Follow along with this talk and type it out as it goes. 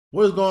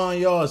What's going on,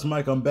 y'all? It's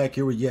Mike. I'm back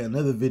here with yet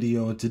another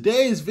video. In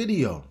today's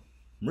video,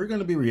 we're going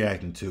to be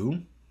reacting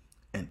to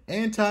an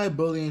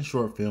anti-bullying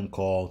short film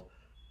called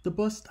The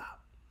Bus Stop.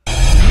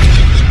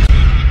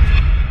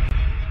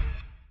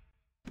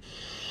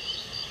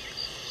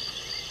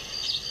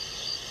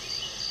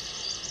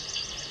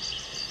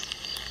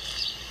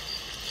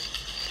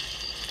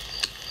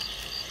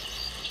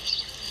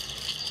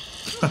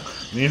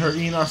 Me and her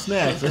eating our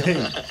snacks.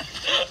 Hey.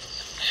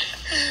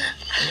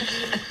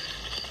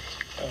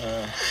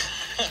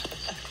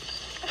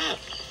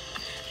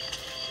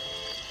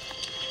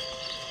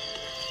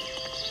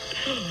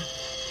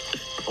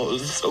 Oh,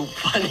 this is so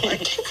funny. I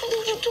can't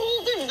believe you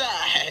told him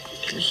that.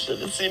 You should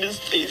have seen his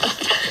face.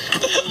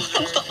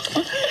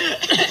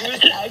 He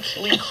was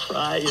actually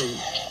crying.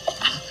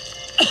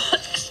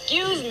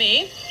 Excuse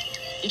me.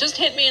 You just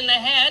hit me in the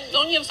head.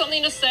 Don't you have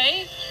something to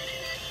say?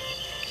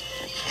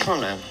 Come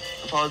on, man.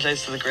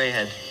 Apologize to the gray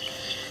head.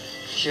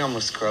 She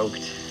almost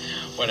croaked.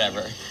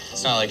 Whatever.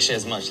 It's not like she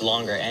has much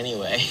longer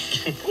anyway.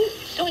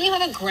 Don't you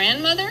have a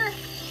grandmother?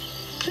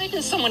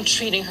 Imagine someone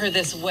treating her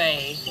this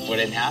way.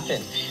 Wouldn't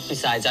happen.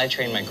 Besides, I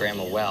trained my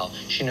grandma well.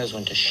 She knows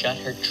when to shut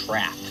her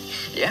trap.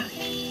 Yeah?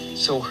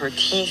 So her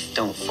teeth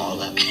don't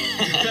fall out.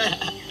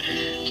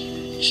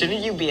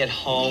 Shouldn't you be at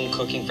home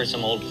cooking for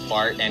some old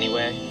fart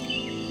anyway?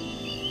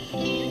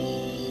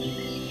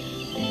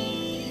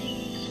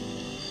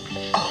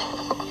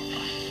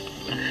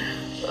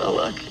 Oh,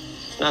 look.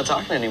 He's not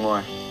talking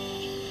anymore.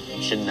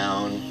 Should've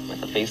known.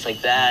 With a face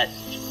like that,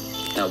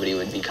 nobody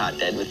would be caught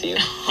dead with you.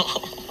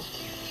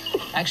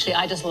 Actually,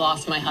 I just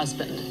lost my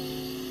husband.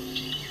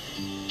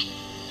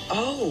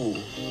 Oh.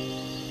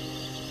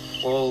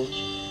 Well,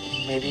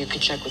 maybe you could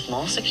check with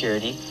mall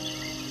security.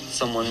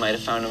 Someone might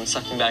have found him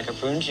sucking back a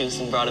prune juice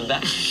and brought him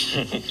back.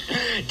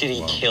 Did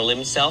he kill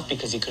himself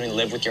because he couldn't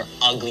live with your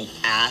ugly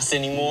ass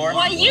anymore?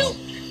 Why, you...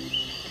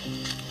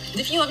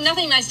 If you have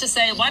nothing nice to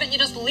say, why don't you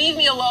just leave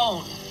me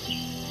alone?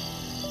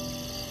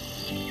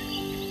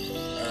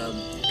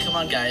 Come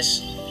on,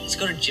 guys. Let's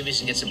go to Jimmy's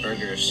and get some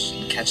burgers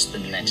and catch the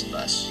next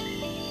bus.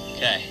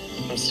 Okay,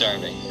 I'm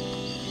starving.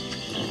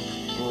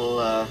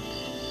 Well,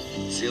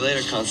 see you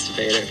later,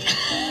 constipator.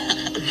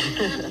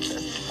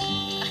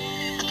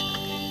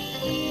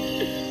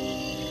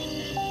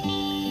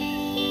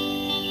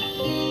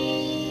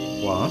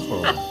 Wow, that's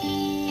horrible.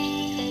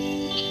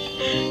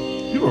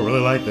 People really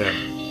like that.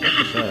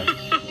 That's sad.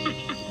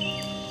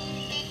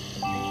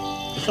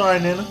 It's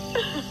alright, Nana.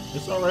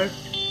 It's alright.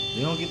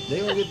 They gonna get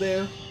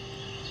there.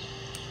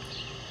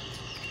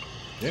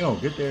 They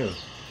gonna get there.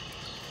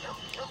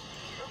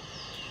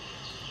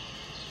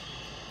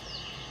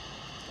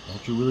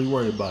 Don't you really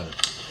worry about it.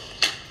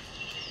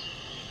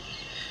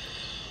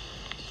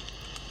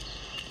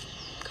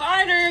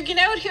 Carter, get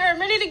out here. I'm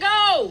ready to go.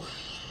 I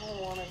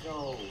don't want to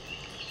go.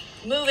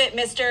 Move it,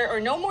 mister, or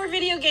no more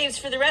video games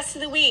for the rest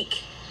of the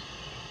week.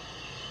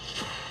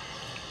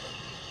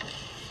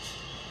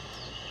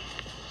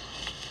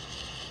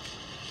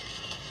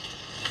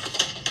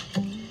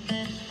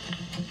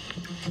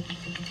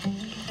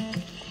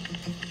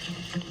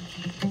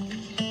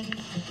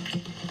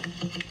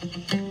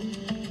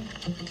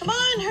 Come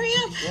on, hurry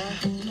up. Yeah,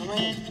 come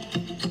on.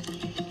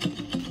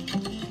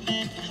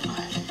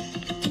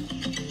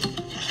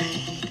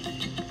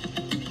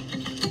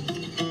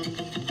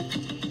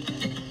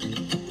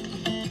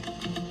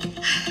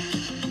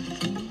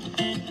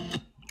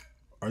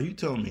 Are you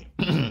telling me?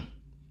 Let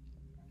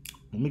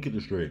me get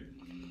this straight.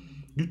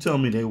 You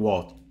telling me they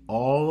walked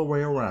all the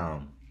way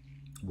around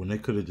when they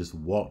could have just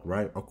walked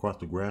right across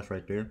the grass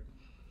right there?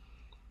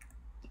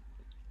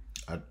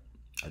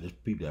 I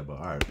just peeped that, but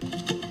all right.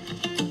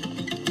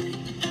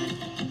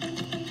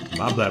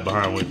 My black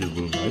behind went this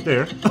room right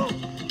there.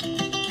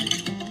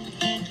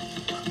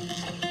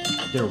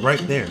 They're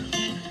right there.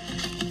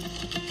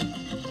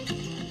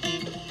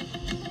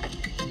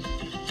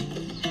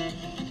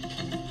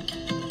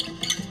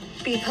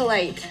 Be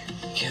polite.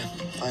 Yeah,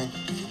 fine.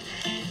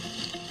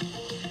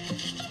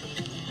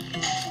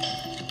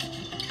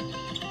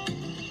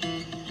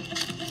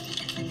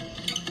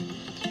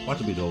 Watch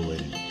it be the old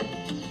lady.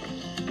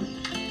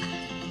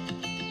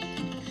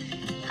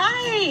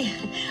 Hi,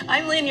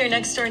 I'm Lynn, your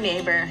next door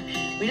neighbor.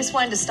 We just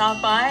wanted to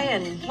stop by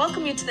and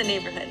welcome you to the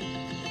neighborhood.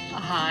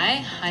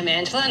 Hi, I'm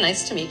Angela.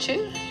 Nice to meet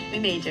you. We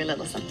made you a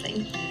little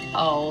something.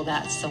 Oh,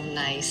 that's so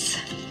nice.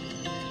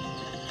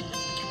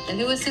 And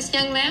who is this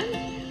young man?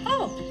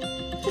 Oh,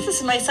 this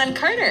is my son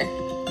Carter.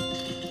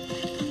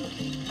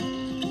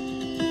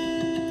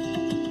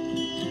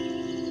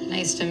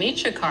 Nice to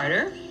meet you,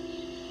 Carter.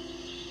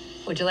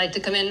 Would you like to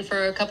come in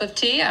for a cup of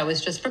tea? I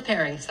was just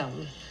preparing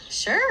some.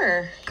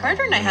 Sure,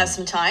 Carter and I have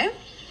some time.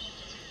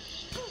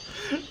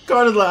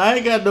 Carter's like, I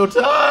ain't got no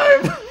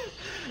time.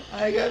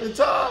 I ain't got the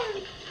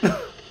time.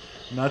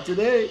 Not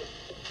today.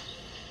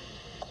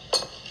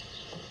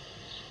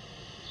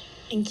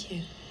 Thank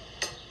you.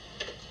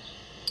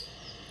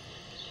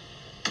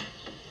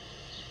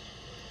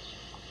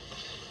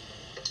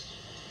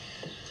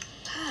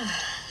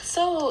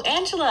 So,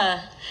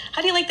 Angela,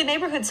 how do you like the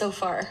neighborhood so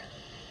far?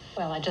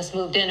 Well, I just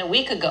moved in a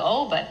week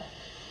ago, but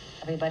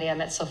Everybody I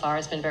met so far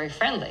has been very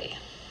friendly.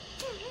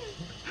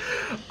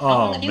 How Oh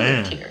long have you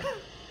man. lived here?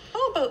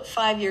 Oh, about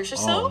 5 years or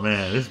so. Oh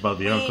man, this is about to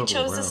be We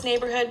uncomfortable. chose this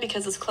neighborhood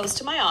because it's close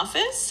to my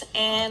office,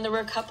 and there were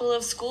a couple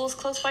of schools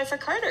close by for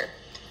Carter.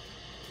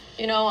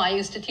 You know, I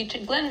used to teach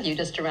at Glenview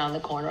just around the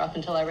corner up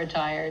until I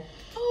retired.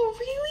 Oh,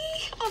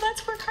 really? Oh,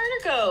 that's where Carter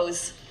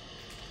goes.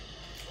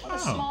 What a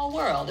small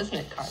world, isn't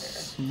it, Carter?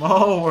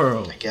 Small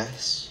world. I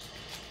guess.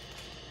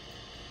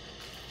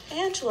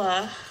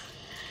 Angela,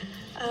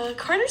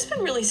 Carter's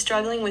been really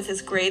struggling with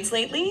his grades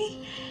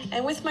lately,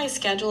 and with my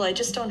schedule, I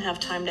just don't have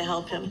time to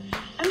help him.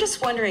 I'm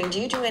just wondering, do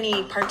you do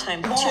any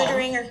part-time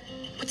tutoring or...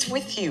 What's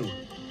with you?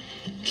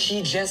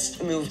 He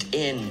just moved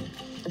in.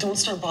 Don't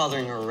start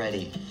bothering her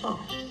already. Oh.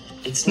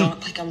 It's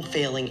not like I'm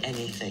failing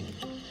anything.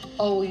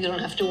 Oh, you don't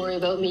have to worry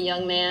about me,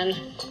 young man.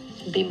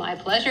 It'd be my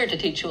pleasure to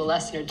teach you a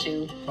lesson or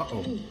two.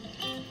 Uh-oh.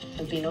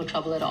 There'd be no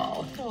trouble at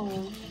all. Oh.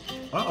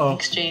 In Uh-oh.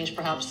 exchange,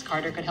 perhaps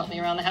Carter could help me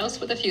around the house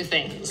with a few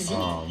things.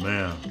 Oh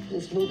man.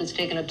 This move has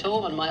taken a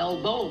toll on my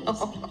old bones.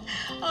 Oh,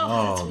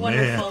 that's Oh,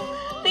 wonderful.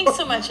 Thanks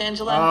so much,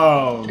 Angela.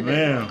 Oh You're very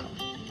man. welcome.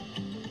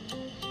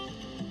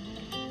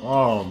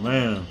 Oh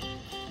man.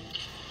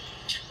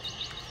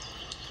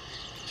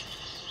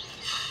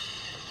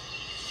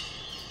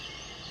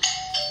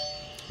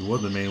 He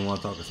was the main one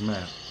talking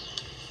smack.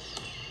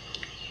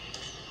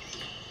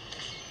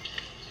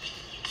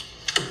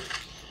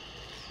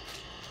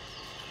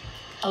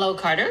 Hello,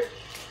 Carter.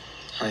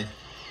 Hi.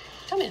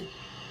 Come in.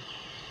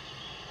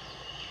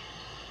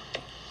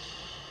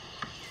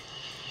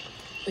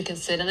 We can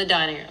sit in the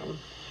dining room.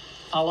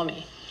 Follow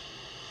me.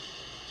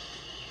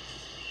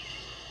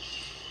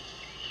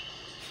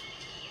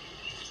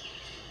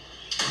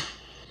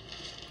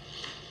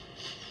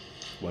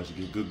 Why you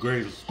get good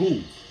grades at school?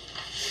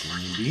 You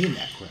need to be in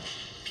that crap.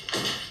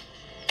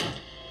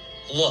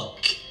 Look,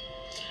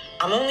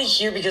 I'm only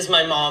here because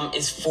my mom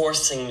is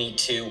forcing me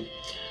to.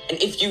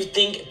 And if you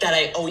think that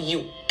I owe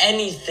you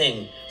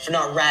anything for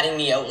not ratting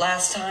me out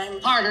last time...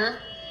 Carter,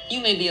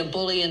 you may be a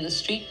bully in the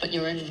street, but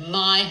you're in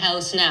my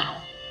house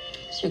now.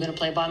 So you're going to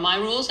play by my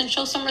rules and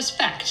show some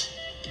respect.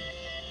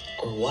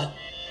 Or what?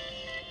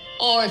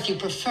 Or if you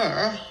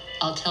prefer,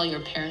 I'll tell your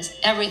parents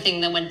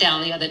everything that went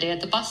down the other day at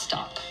the bus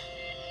stop.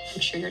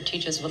 I'm sure your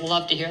teachers would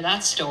love to hear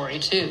that story,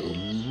 too.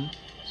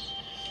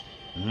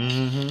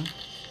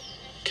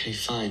 Okay,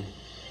 fine.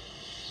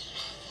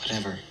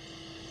 Whatever.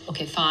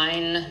 Okay,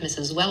 fine,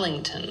 Mrs.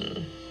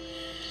 Wellington.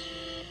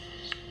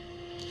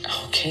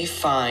 Okay,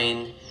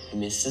 fine,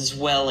 Mrs.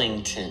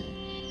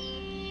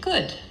 Wellington.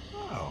 Good.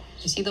 Wow.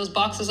 You see those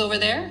boxes over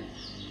there?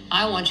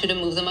 I want you to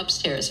move them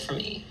upstairs for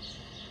me.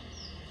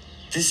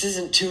 This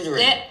isn't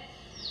tutoring.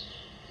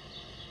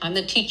 I'm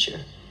the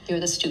teacher.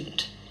 You're the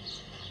student.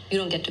 You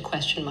don't get to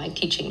question my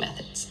teaching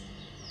methods.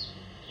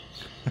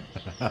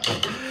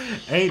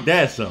 Ain't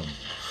that something?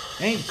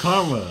 Ain't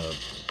karma.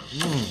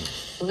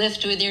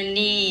 Lift with your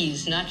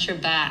knees, not your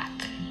back.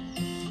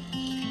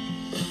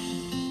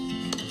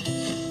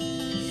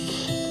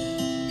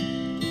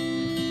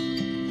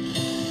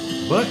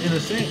 But in a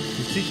sense,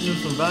 he's teaching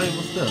them some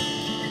valuable stuff.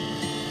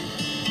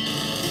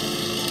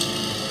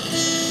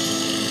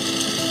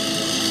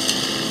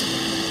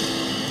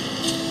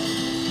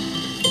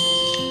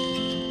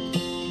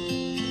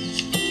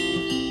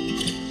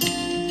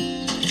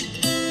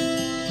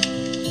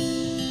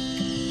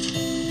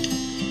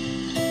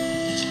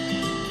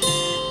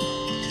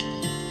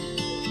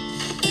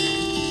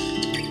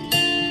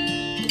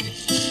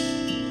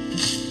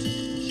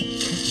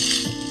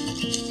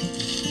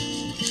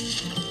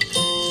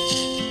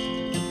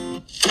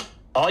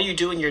 All you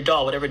do in your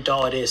doll, whatever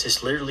doll it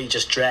is literally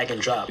just drag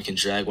and drop. We can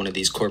drag one of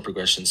these chord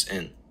progressions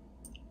in.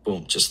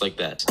 Boom, just like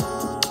that.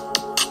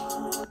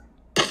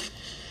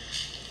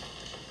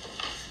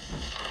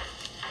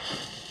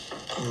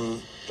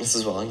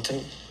 Mrs.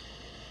 Wellington,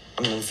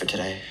 I'm done for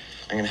today.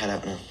 I'm gonna head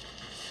out now.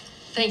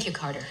 Thank you,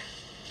 Carter.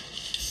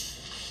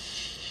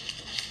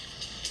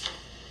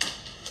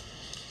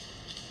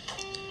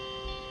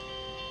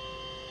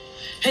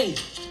 Hey,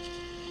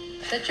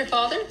 Is that your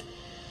father?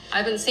 I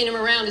haven't seen him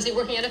around. Is he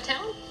working out of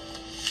town?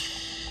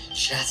 you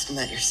should ask him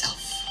that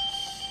yourself.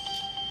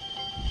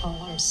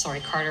 Oh, I'm sorry,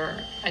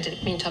 Carter. I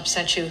didn't mean to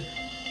upset you.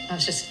 I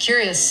was just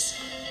curious.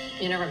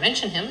 You never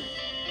mentioned him.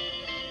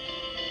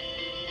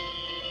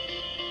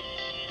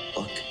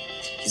 Look,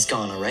 he's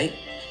gone, all right?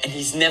 And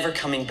he's never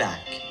coming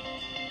back.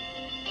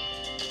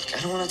 Look,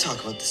 I don't want to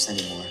talk about this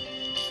anymore.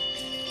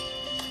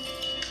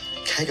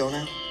 Can I go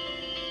now?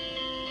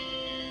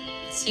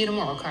 See you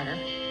tomorrow, Carter.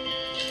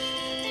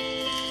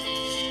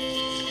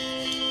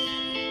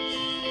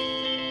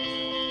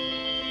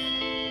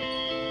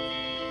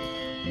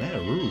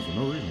 Mad rude for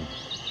no reason.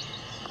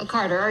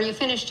 Carter, are you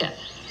finished yet?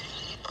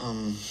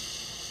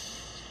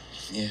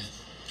 Yeah.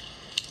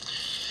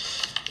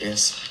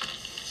 Yes.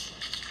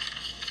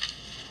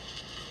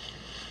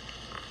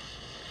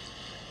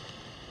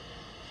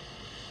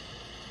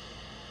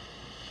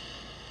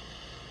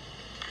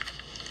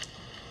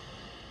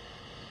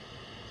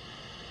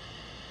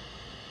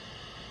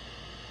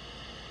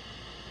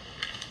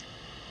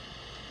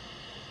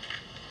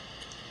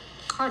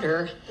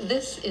 Carter,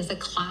 this is a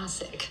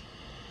classic.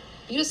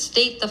 You just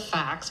state the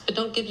facts, but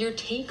don't give your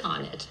take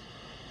on it.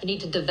 You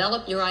need to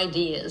develop your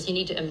ideas. You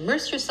need to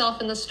immerse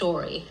yourself in the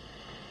story.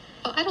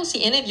 But I don't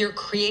see any of your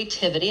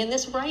creativity in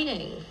this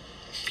writing.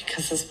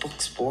 Because this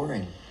book's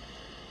boring.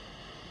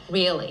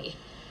 Really.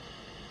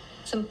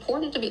 It's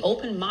important to be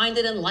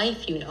open-minded in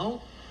life, you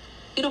know.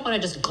 You don't want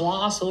to just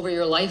gloss over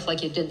your life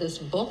like you did this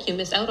book. You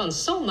miss out on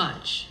so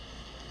much.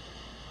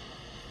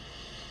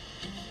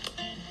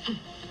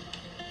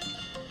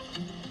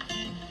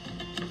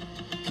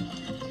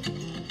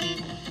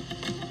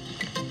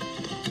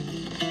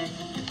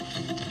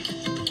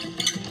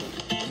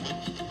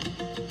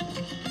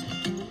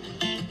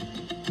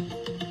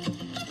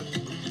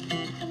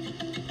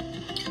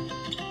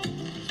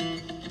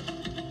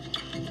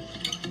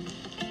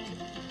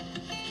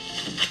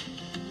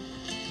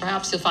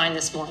 Perhaps you'll find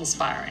this more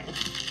inspiring.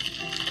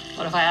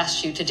 What if I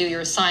asked you to do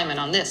your assignment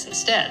on this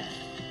instead?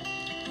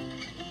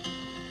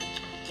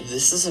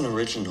 This is an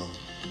original.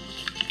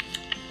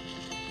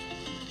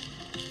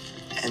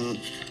 And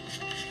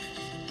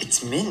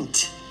it's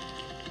mint.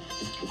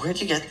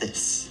 Where'd you get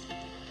this?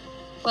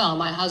 Well,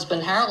 my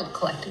husband Harold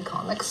collected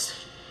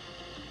comics.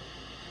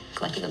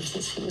 Collected them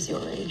since he was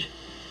your age.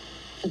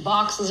 In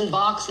boxes and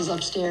boxes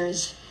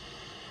upstairs.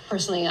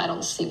 Personally, I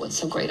don't see what's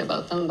so great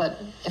about them,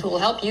 but if it will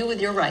help you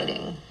with your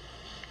writing.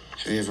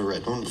 Have you ever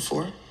read one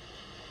before?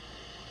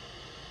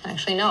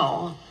 Actually,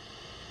 no.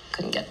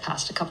 Couldn't get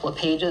past a couple of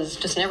pages.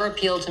 Just never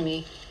appealed to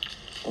me.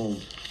 Well,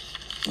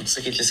 looks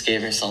like you just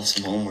gave yourself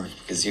some homework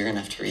because you're gonna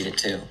have to read it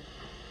too.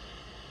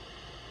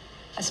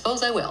 I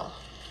suppose I will.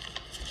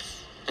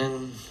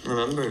 And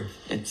remember,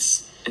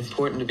 it's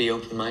important to be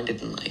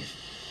open-minded in life.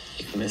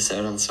 You can miss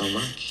out on so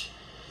much.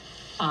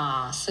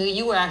 Ah, so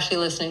you were actually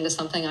listening to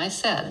something I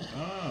said.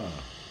 Ah.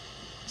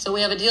 So we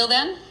have a deal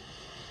then?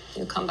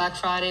 You come back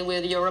Friday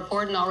with your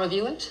report and I'll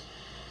review it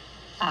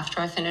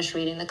after I finish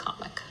reading the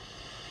comic.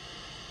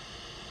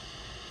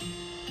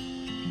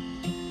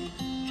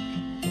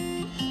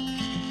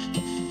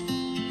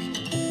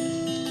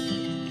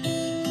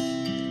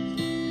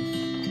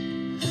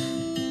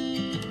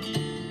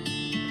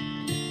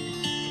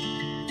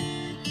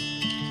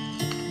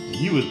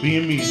 You was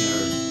being mean to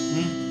her.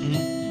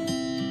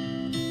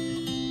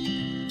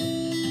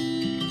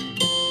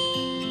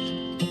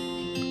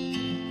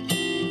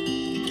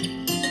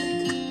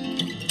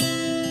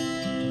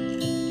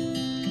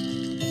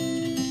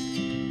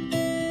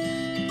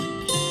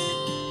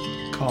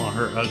 Calling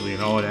her ugly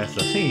and all that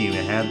stuff. She ain't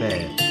even half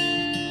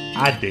bad.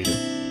 I date her.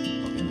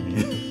 Okay,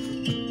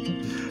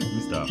 let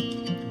me stop.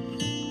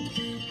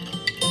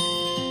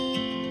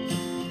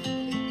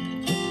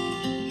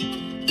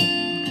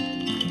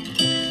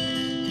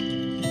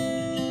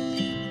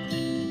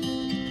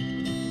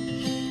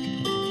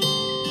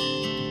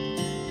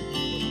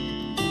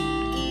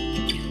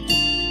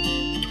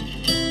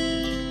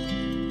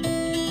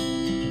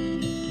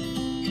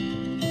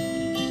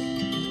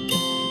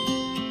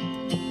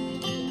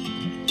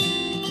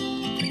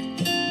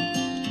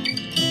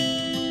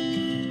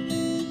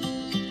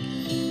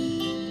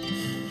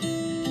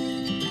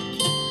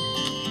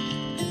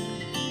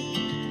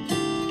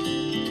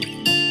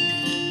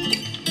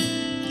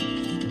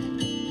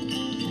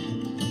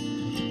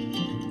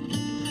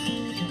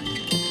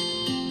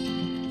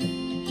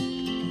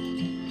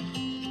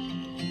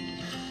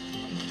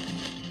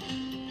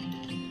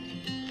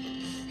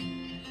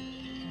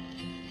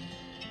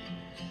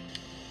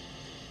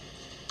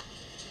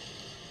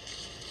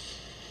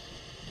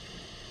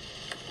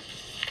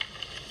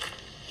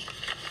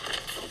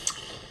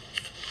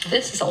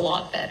 This is a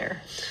lot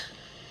better.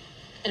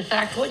 In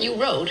fact, what you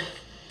wrote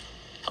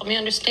helped me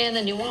understand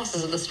the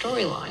nuances of the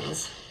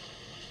storylines.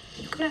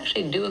 You could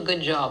actually do a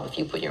good job if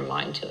you put your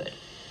mind to it.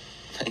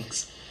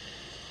 Thanks.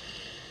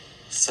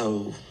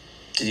 So,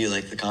 did you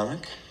like the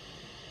comic?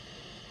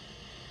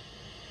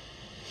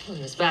 It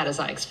wasn't as bad as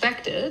I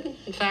expected.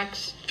 In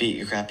fact, Beat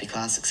your crappy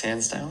classics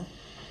hands down?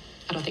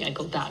 I don't think I'd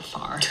go that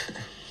far.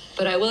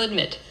 But I will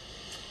admit,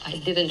 I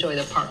did enjoy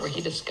the part where he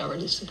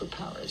discovered his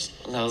superpowers.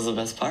 That was the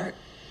best part.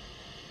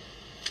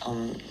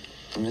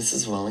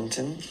 Mrs.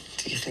 Wellington,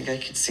 do you think I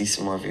could see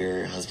some more of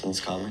your husband's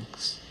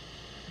comics?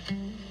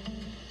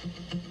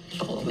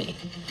 Follow me.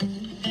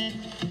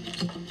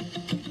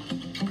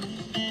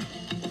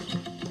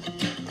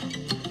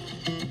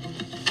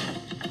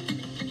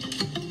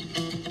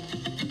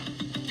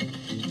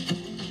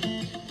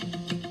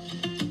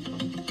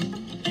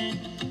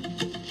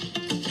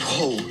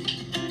 Whoa.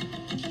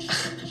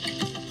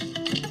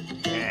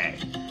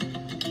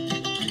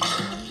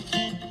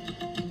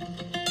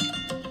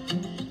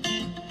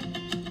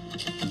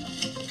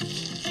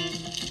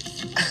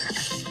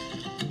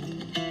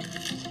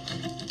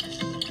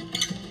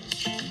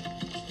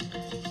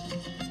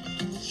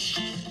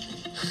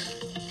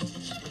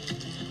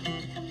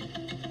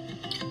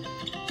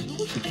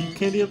 Should keep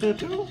candy up there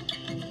too?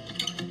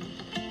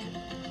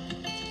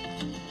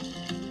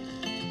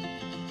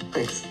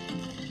 Thanks.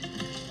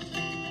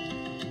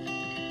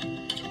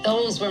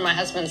 Those were my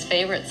husband's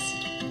favorites.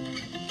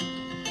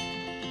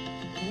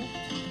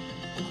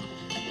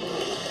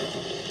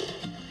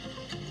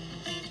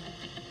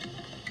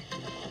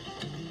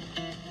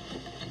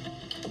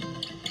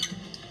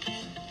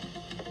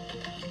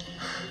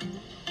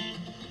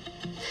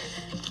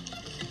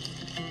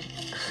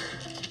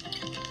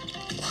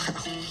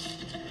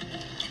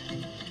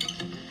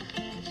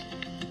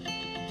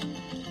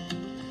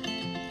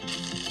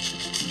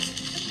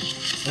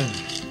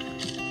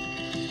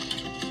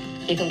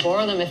 You can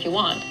borrow them if you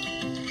want.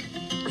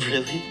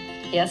 Really?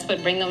 Yes,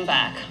 but bring them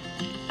back.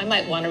 I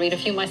might want to read a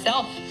few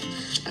myself.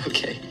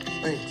 Okay,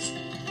 thanks.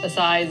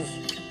 Besides,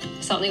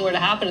 if something were to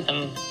happen to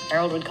them,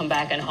 Harold would come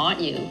back and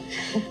haunt you.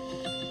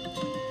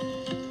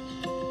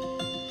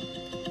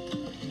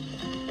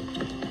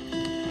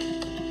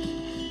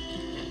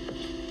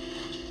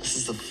 This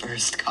is the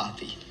first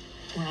copy.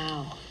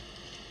 Wow.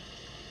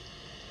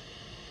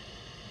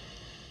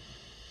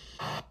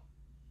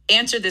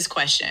 Answer this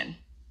question.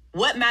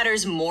 What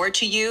matters more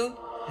to you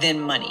than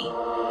money?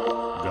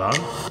 God?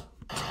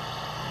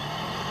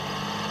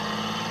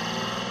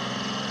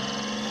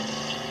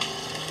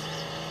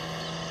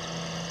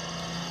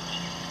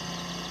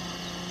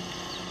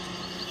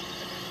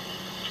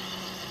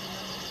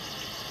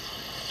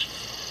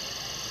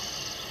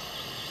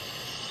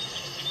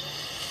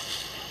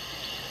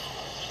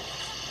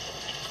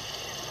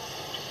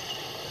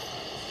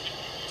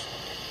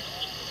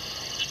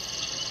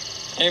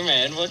 Hey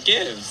man, what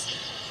gives?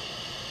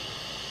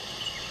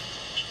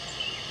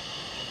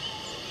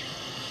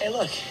 Hey,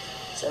 look.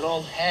 It's that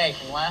old hag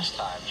from last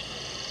time.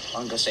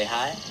 Wanna go say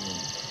hi?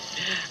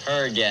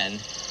 Her again.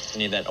 I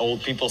need that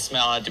old people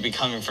smell had to be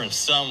coming from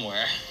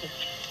somewhere.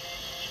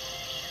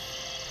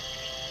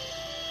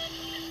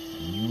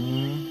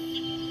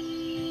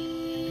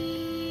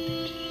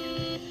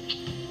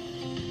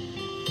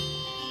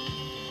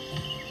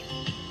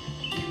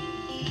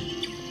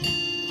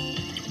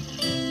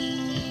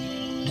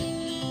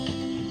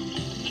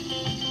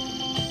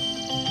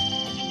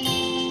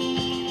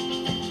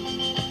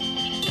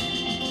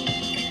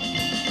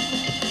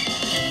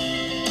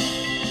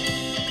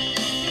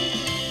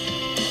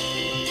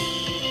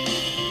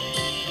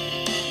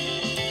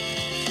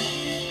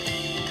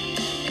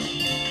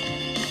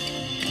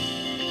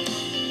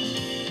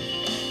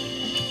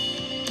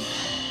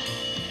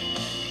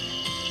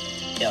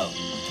 Yo,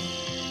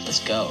 let's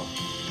go.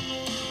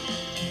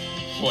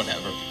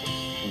 Whatever.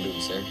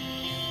 Loser.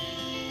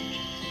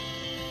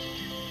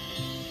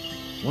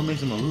 What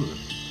makes him a loser?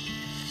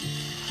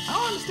 I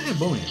don't understand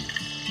bullying.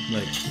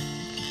 Like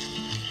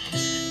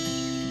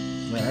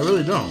I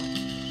really don't.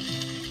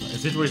 In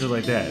situations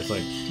like that, it's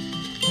like,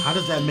 how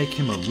does that make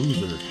him a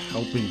loser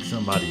helping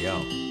somebody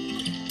out?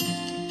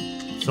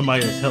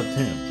 Somebody that's helped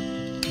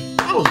him.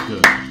 That was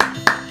good.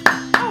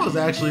 That was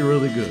actually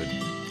really good.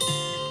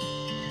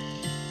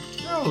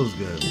 That was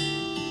good.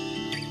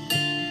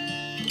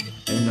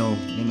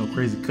 Ain't no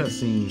crazy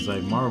cutscenes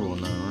like Marvel or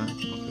nothing, right?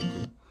 Okay, cool.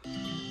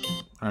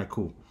 Alright,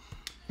 cool.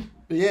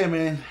 But yeah,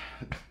 man,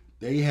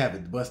 there you have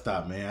it, the bus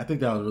stop, man. I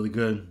think that was really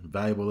good,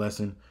 valuable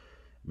lesson,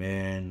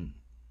 man.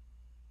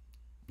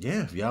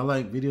 Yeah, if y'all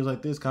like videos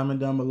like this, comment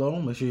down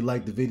below. Make sure you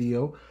like the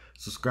video,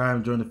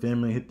 subscribe, join the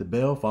family, hit the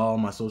bell, follow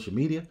my social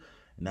media,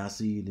 and I'll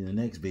see you in the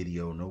next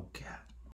video. No cap.